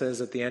 Paul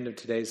says at the end of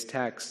today's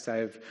text, I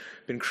have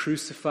been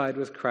crucified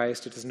with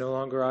Christ. It is no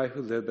longer I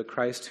who live, but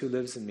Christ who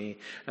lives in me.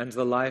 And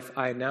the life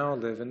I now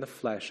live in the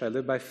flesh, I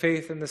live by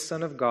faith in the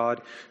Son of God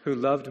who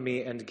loved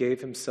me and gave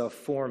himself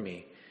for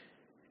me.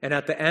 And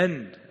at the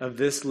end of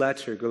this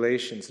letter,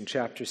 Galatians in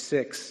chapter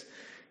 6,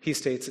 he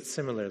states it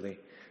similarly.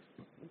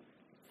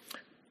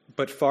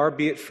 But far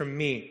be it from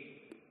me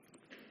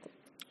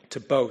to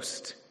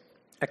boast,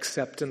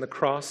 except in the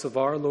cross of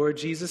our Lord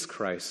Jesus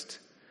Christ,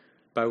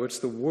 by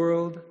which the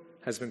world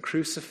has been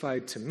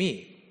crucified to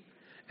me,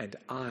 and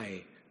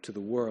I to the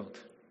world.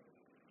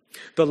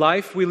 The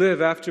life we live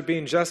after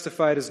being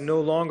justified is no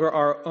longer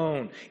our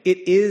own.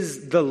 It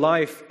is the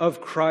life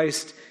of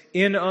Christ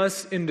in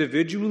us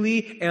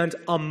individually and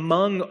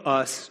among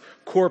us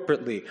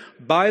corporately,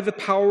 by the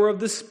power of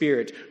the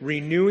Spirit,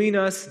 renewing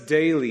us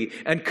daily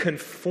and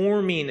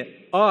conforming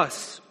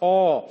us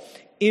all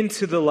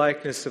into the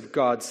likeness of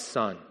God's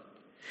Son.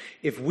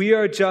 If we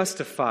are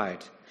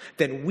justified,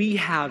 then we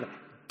have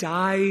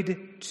died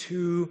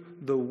to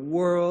the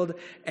world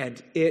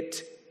and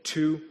it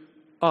to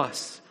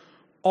us.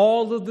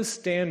 All of the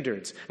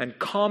standards and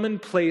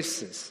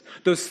commonplaces,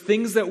 those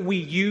things that we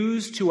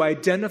use to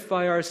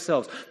identify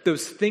ourselves,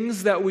 those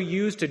things that we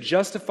use to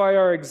justify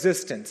our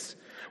existence,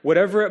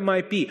 whatever it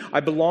might be. I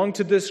belong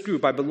to this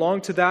group. I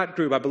belong to that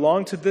group. I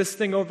belong to this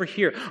thing over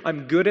here.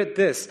 I'm good at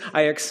this.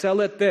 I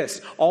excel at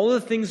this. All of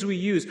the things we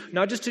use,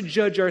 not just to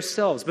judge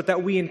ourselves, but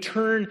that we in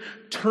turn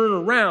turn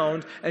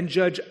around and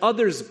judge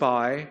others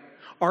by,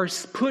 are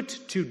put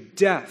to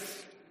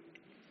death.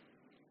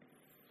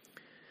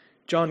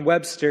 John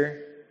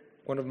Webster,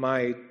 one of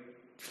my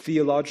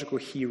theological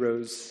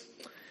heroes,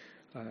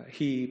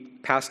 he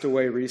passed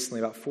away recently,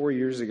 about 4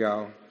 years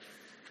ago.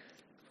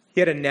 He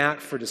had a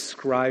knack for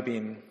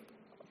describing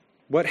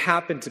what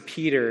happened to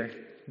Peter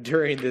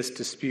during this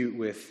dispute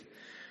with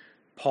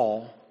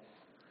Paul.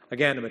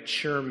 Again, a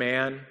mature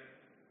man,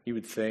 you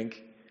would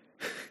think.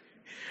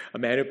 A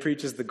man who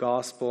preaches the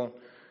gospel.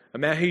 A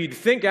man who you'd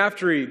think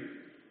after he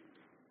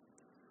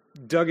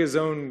dug his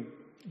own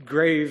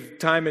grave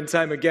time and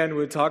time again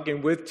with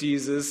talking with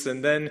Jesus,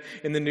 and then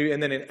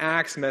in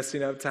Acts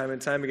messing up time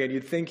and time again,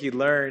 you'd think he'd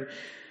learn.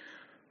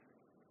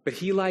 But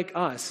he, like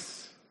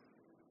us,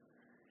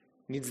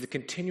 needs the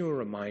continual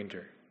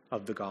reminder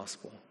of the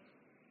gospel.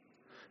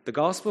 The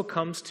gospel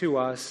comes to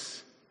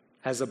us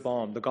as a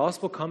balm. The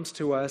gospel comes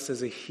to us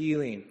as a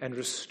healing and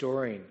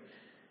restoring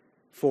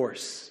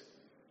force.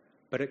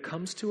 But it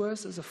comes to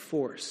us as a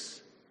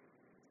force.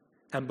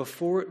 And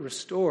before it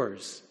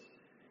restores,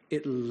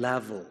 it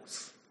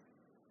levels.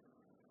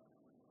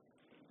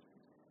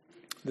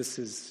 This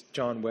is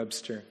John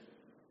Webster.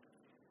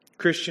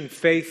 Christian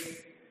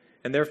faith,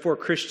 and therefore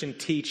Christian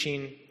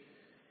teaching,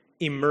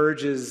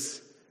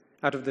 emerges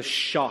out of the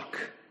shock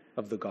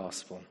of the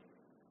gospel.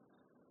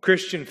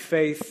 Christian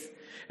faith,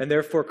 and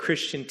therefore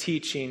Christian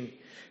teaching,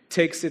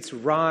 takes its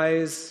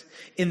rise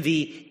in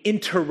the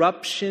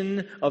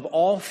interruption of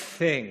all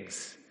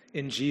things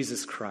in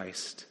Jesus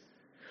Christ.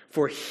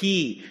 For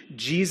he,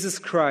 Jesus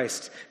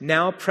Christ,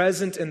 now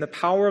present in the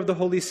power of the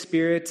Holy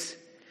Spirit,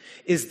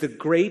 is the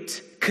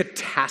great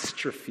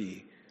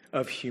catastrophe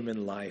of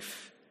human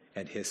life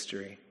and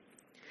history.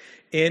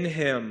 In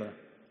him,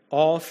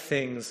 all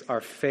things are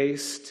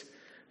faced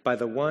by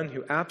the one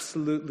who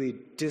absolutely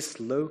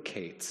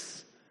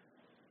dislocates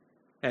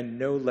and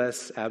no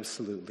less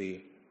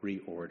absolutely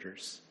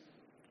reorders.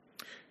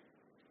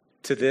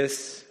 To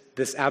this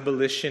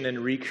abolition and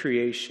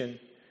recreation,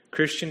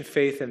 Christian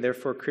faith and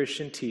therefore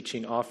Christian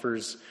teaching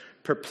offers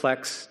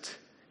perplexed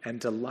and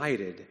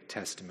delighted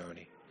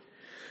testimony.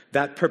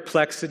 That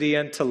perplexity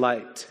and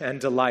delight,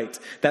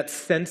 that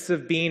sense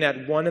of being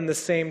at one and the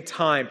same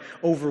time,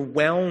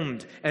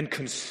 overwhelmed and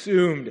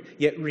consumed,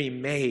 yet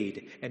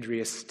remade and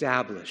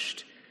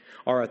reestablished,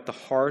 are at the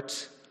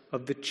heart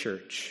of the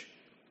church,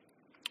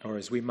 or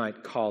as we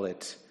might call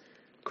it,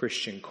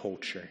 Christian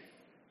culture.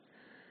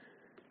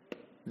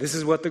 This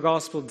is what the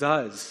gospel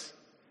does.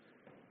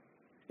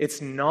 It's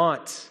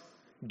not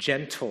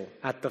gentle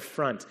at the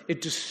front.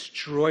 It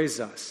destroys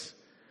us.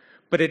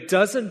 But it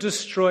doesn't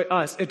destroy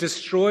us. It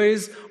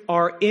destroys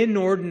our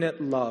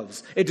inordinate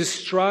loves. It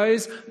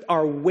destroys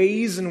our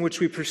ways in which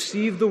we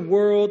perceive the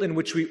world, in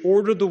which we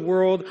order the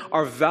world,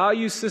 our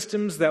value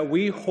systems that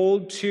we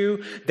hold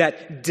to,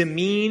 that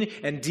demean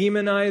and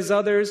demonize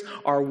others,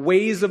 our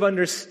ways of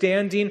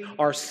understanding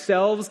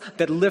ourselves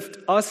that lift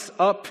us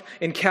up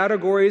in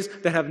categories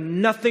that have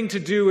nothing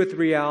to do with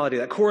reality,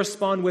 that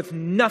correspond with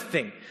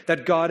nothing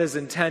that God has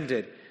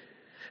intended.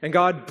 And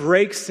God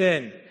breaks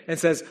in and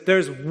says,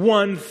 there's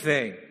one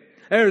thing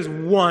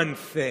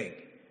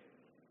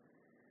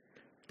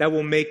that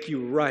will make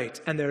you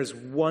right. And there's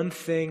one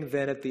thing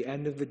then at the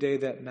end of the day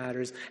that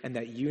matters and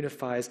that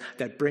unifies,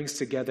 that brings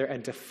together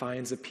and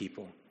defines a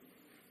people.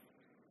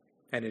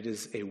 And it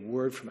is a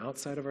word from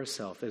outside of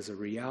ourselves. It is a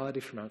reality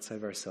from outside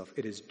of ourselves.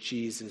 It is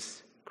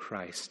Jesus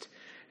Christ,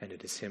 and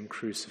it is him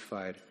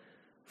crucified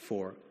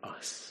for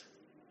us.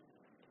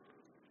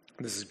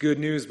 This is good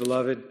news,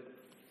 beloved.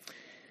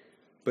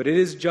 But it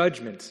is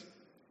judgment,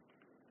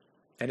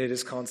 and it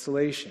is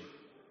consolation.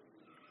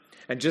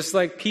 And just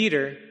like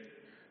Peter,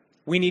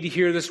 we need to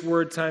hear this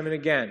word time and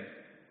again.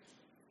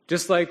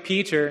 Just like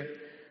Peter,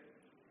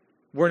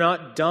 we're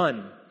not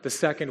done the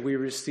second we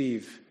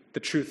receive the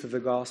truth of the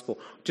gospel.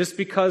 Just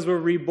because we're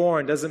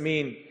reborn doesn't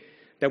mean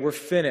that we're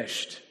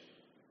finished.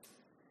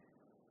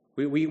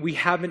 We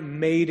haven't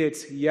made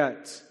it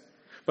yet.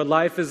 But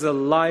life is a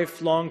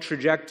lifelong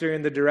trajectory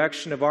in the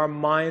direction of our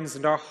minds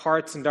and our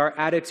hearts and our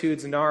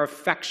attitudes and our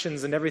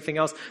affections and everything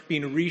else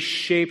being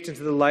reshaped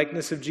into the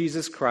likeness of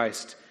Jesus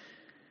Christ.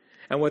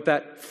 And what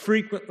that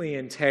frequently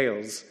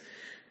entails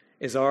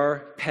is our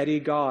petty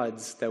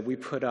gods that we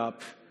put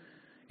up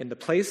in the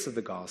place of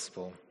the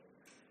gospel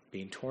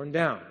being torn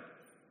down,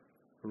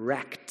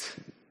 wrecked,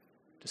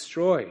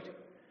 destroyed,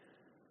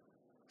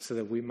 so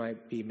that we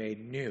might be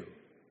made new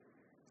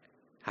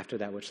after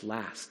that which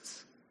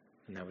lasts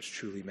and that which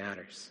truly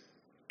matters.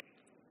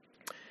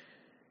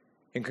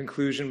 In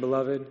conclusion,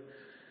 beloved,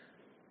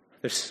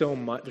 there's so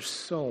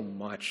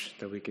much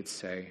that we could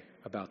say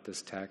about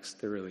this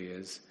text. There really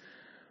is.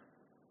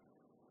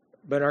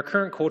 But in our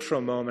current cultural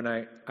moment,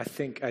 I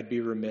think I'd be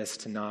remiss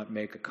to not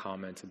make a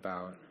comment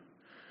about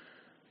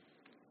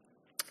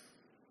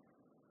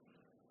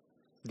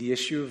the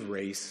issue of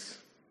race.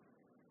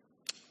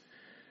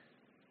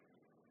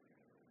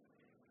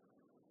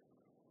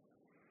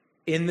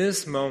 In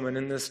this moment,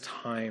 in this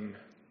time,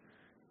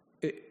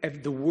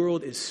 the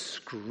world is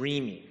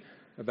screaming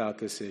about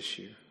this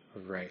issue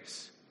of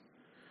race.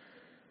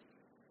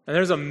 And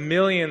there's a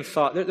million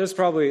thoughts. There's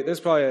probably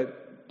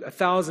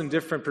 1,000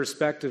 different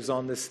perspectives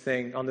on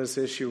this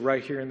issue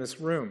right here in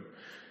this room.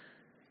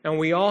 And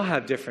we all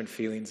have different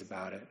feelings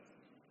about it.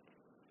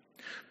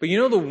 But you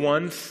know the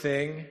one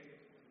thing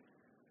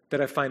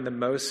that I find the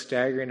most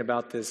staggering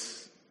about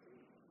this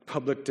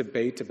public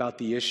debate about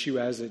the issue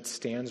as it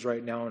stands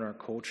right now in our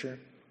culture?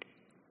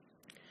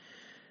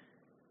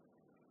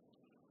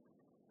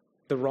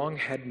 The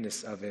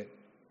wrongheadedness of it.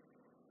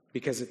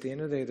 Because at the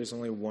end of the day, there's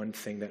only one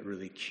thing that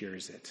really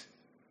cures it.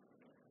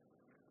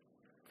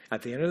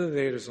 At the end of the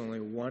day, there's only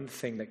one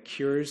thing that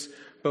cures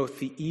both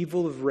the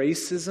evil of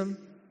racism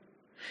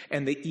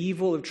and the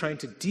evil of trying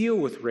to deal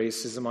with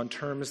racism on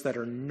terms that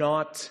are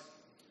not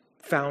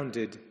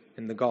founded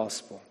in the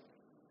gospel.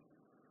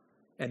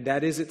 And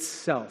that is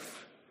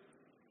itself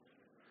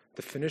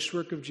the finished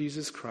work of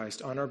Jesus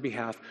Christ on our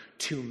behalf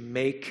to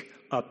make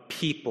a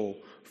people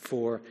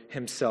for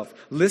himself.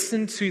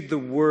 Listen to the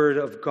word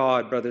of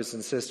God, brothers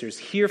and sisters.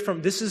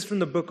 This is from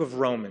the book of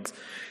Romans.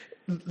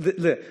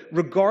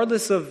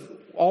 Regardless of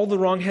all the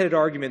wrong-headed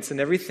arguments and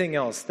everything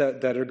else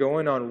that are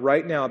going on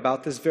right now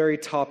about this very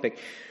topic,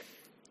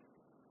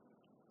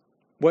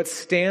 what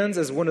stands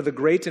as one of the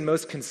great and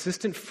most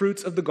consistent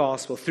fruits of the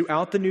gospel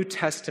throughout the New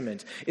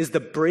Testament is the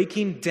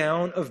breaking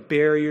down of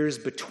barriers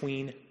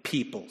between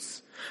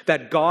peoples,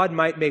 that God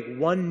might make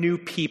one new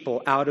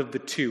people out of the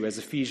two, as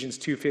Ephesians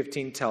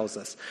 2:15 tells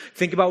us.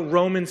 Think about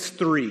Romans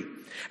 3.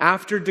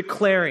 After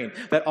declaring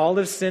that all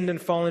have sinned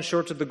and fallen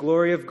short of the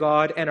glory of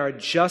God and are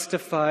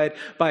justified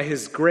by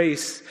his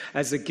grace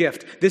as a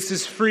gift. This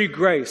is free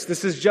grace.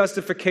 This is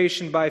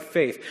justification by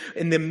faith.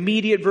 In the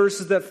immediate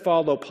verses that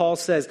follow, Paul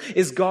says,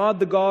 is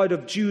God the God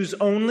of Jews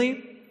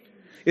only?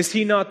 Is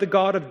he not the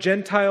God of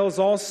Gentiles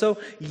also?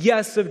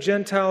 Yes, of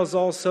Gentiles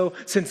also,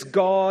 since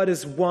God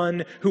is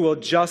one who will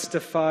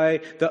justify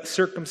the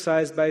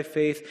circumcised by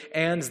faith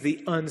and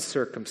the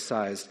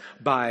uncircumcised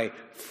by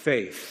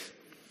faith.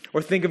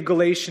 Or think of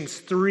Galatians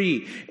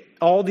 3,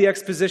 all the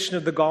exposition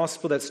of the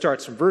gospel that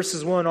starts from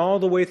verses 1 all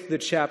the way through the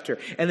chapter,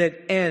 and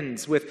it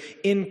ends with,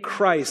 in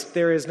Christ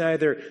there is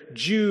neither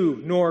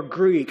Jew nor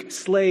Greek,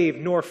 slave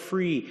nor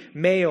free,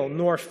 male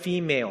nor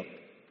female.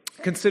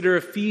 Consider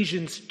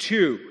Ephesians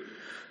 2,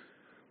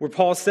 where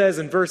Paul says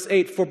in verse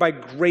 8, for by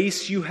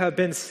grace you have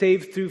been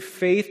saved through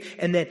faith.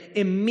 And then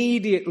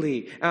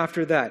immediately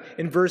after that,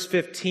 in verse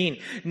 15,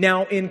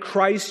 now in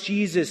Christ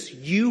Jesus,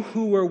 you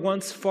who were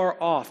once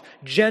far off,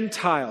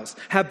 Gentiles,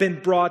 have been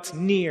brought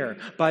near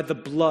by the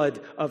blood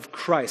of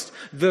Christ.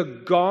 The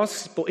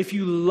gospel, if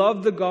you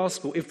love the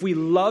gospel, if we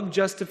love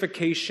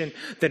justification,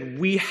 then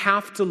we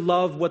have to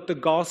love what the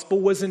gospel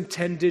was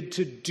intended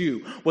to do,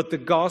 what the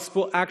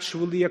gospel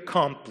actually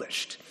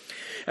accomplished.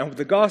 And what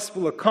the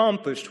gospel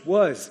accomplished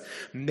was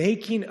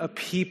making a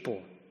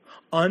people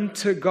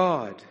unto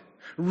God,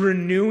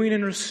 renewing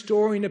and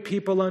restoring a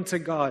people unto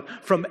God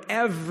from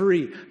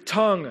every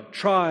tongue,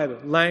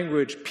 tribe,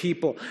 language,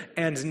 people,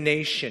 and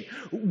nation.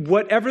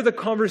 Whatever the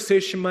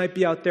conversation might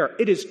be out there,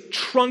 it is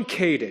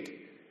truncated.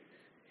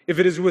 if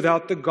it is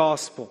without the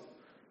gospel.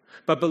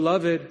 But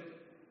beloved,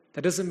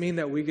 that doesn't mean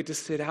that we get to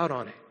sit out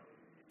on it.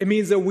 It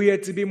means that we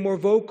have to be more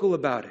vocal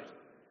about it.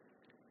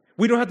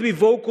 We don't have to be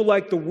vocal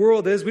like the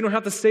world is. We don't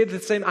have to say the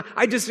same.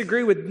 I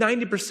disagree with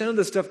 90% of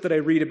the stuff that I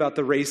read about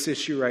the race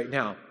issue right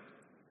now.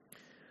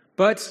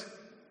 But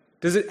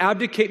does it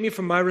abdicate me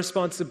from my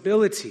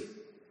responsibility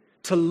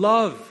to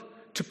love,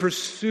 to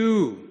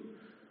pursue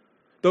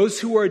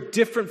those who are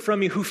different from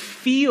me, who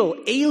feel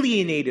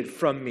alienated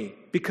from me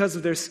because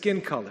of their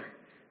skin color,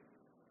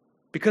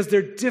 because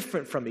they're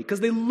different from me,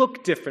 because they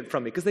look different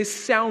from me, because they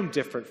sound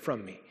different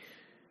from me?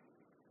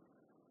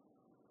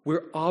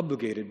 We're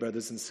obligated,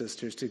 brothers and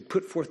sisters, to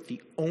put forth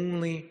the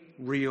only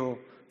real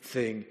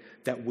thing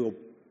that will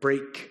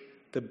break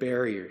the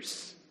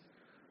barriers.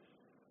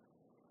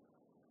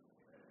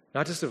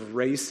 Not just of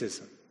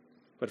racism,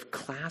 but of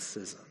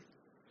classism,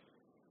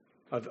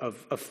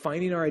 of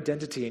finding our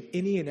identity in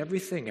any and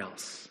everything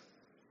else.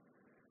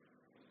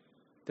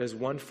 There's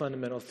one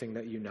fundamental thing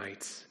that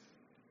unites.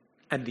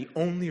 And the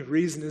only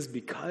reason is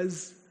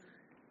because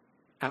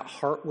at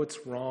heart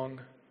what's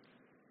wrong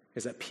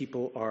is that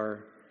people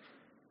are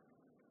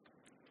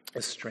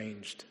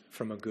estranged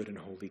from a good and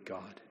holy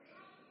God.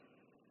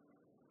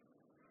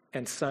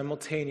 And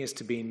simultaneous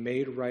to being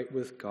made right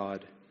with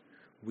God,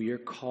 we are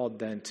called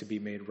then to be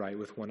made right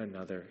with one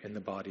another in the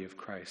body of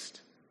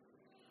Christ.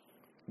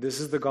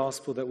 This is the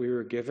gospel that we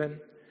were given.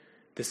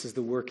 This is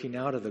the working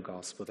out of the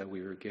gospel that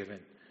we were given.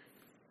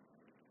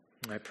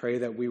 And I pray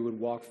that we would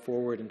walk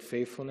forward in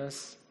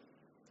faithfulness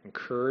and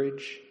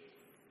courage.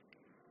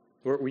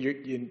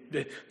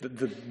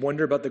 The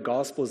wonder about the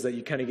gospel is that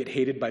you kind of get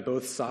hated by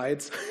both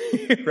sides,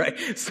 right?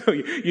 So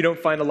you don't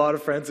find a lot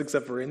of friends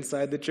except for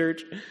inside the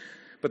church.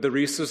 But the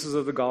resources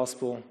of the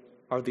gospel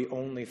are the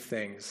only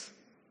things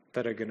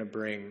that are going to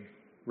bring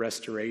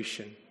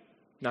restoration,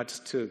 not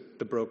just to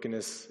the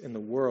brokenness in the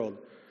world,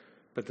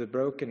 but the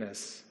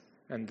brokenness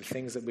and the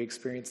things that we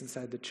experience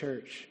inside the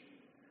church.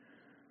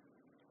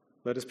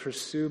 Let us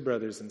pursue,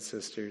 brothers and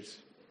sisters,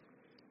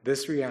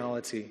 this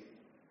reality,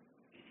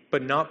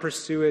 but not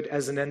pursue it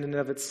as an end in and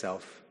of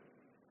itself.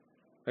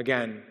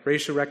 Again,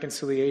 racial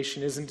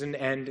reconciliation isn't an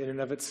end in and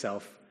of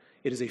itself.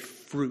 It is a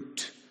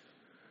fruit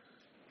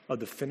of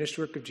the finished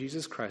work of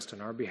Jesus Christ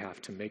on our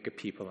behalf to make a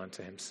people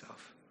unto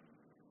himself.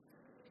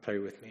 Pray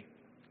with me.